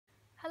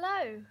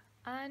Hello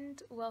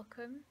and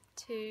welcome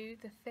to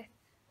the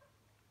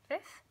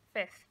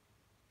fifth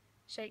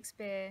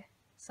Shakespeare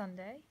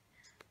Sunday.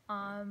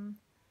 I'm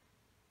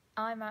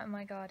out in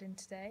my garden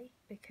today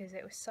because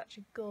it was such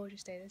a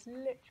gorgeous day. There's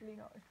literally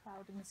not a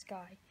cloud in the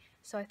sky,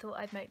 so I thought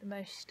I'd make the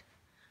most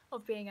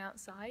of being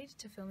outside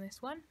to film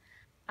this one.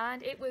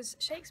 And it was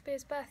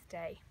Shakespeare's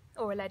birthday,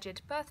 or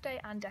alleged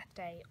birthday and death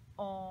day,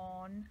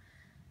 on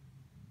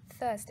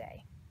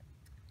Thursday,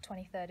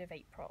 23rd of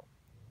April.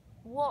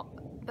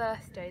 What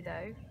birthday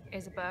though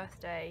is a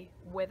birthday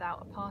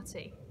without a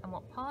party? And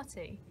what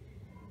party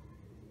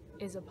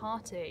is a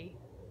party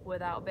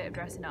without a bit of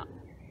dressing up?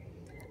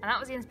 And that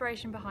was the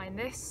inspiration behind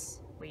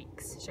this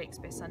week's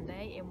Shakespeare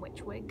Sunday, in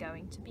which we're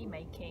going to be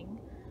making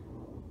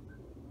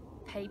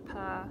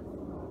paper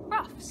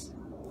ruffs.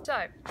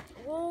 So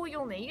all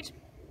you'll need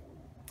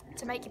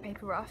to make your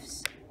paper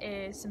ruffs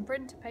is some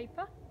printer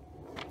paper,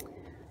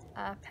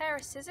 a pair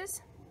of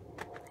scissors,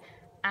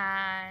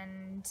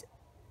 and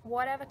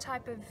whatever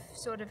type of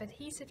sort of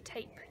adhesive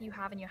tape you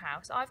have in your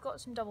house. I've got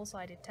some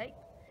double-sided tape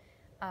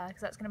because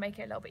that's going to make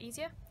it a little bit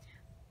easier,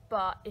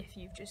 but if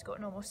you've just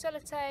got normal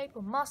sellotape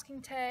or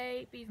masking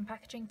tape, even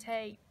packaging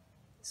tape,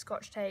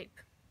 scotch tape,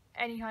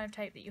 any kind of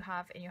tape that you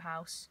have in your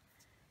house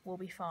will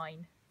be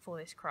fine for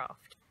this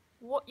craft.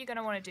 What you're going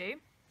to want to do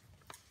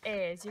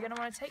is you're going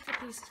to want to take your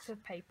pieces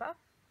of paper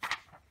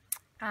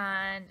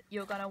and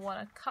you're going to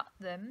want to cut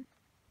them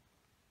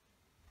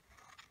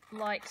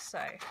like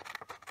so.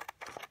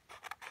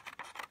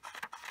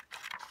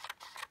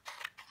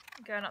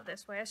 Going up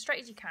this way as straight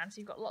as you can, so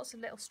you've got lots of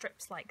little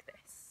strips like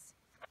this.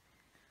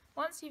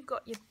 Once you've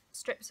got your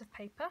strips of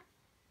paper,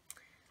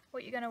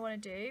 what you're going to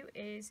want to do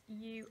is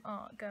you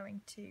are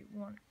going to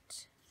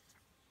want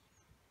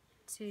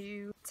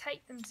to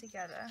tape them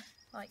together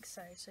like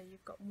so. So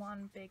you've got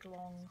one big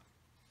long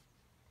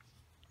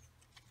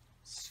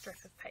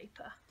strip of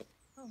paper.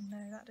 Oh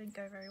no, that didn't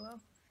go very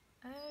well.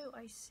 Oh,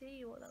 I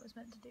see what that was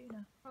meant to do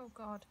now. Oh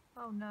god,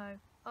 oh no,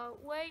 oh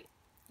wait,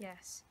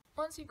 yes.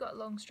 Once you've got a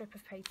long strip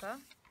of paper,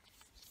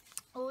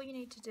 all you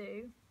need to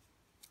do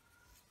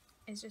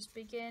is just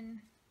begin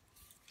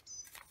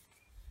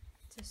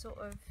to sort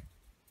of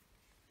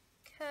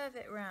curve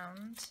it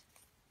round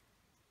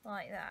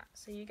like that,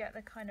 so you get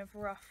the kind of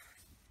rough,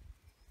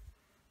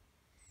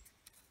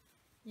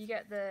 you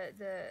get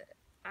the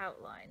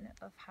outline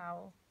of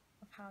how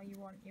you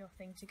want your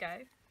thing to go.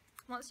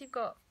 Once you've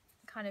got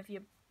kind of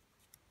your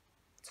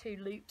two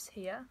loops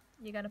here,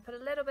 you're going to put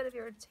a little bit of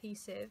your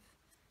adhesive,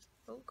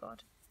 oh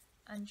god,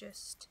 and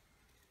just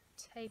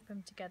tape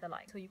them together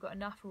like so. You've got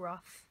enough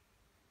rough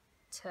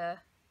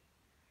to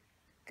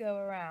go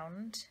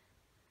around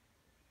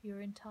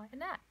your entire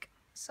neck.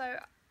 So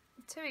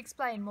to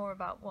explain more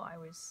about what I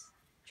was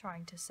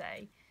trying to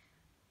say,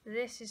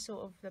 this is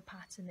sort of the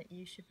pattern that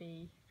you should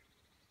be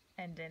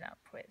ending up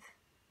with.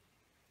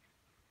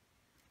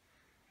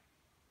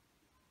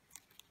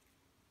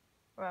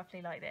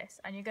 Roughly like this,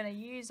 and you're going to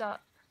use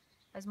up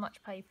as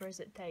much paper as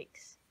it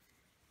takes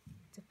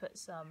to put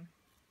some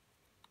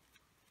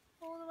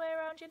all the way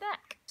around your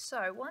neck.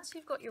 So once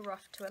you've got your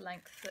ruff to a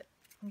length that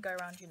can go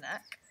around your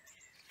neck,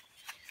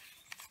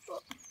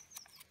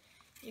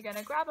 you're going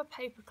to grab a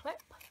paper clip.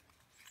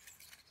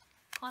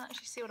 Can't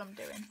actually see what I'm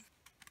doing.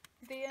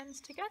 The ends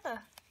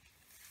together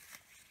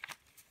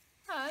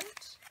and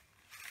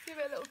give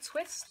it a little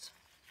twist.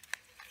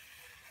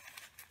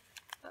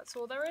 That's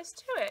all there is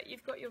to it.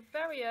 You've got your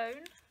very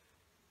own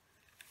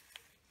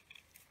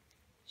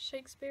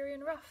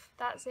Shakespearean ruff.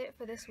 That's it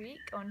for this week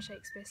on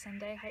Shakespeare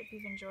Sunday. Hope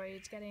you've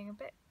enjoyed getting a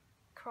bit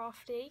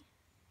crafty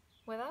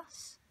with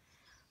us.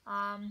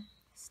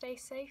 Stay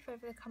safe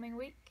over the coming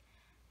week,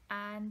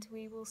 and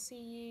we will see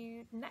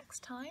you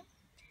next time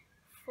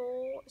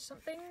for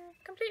something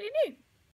completely new.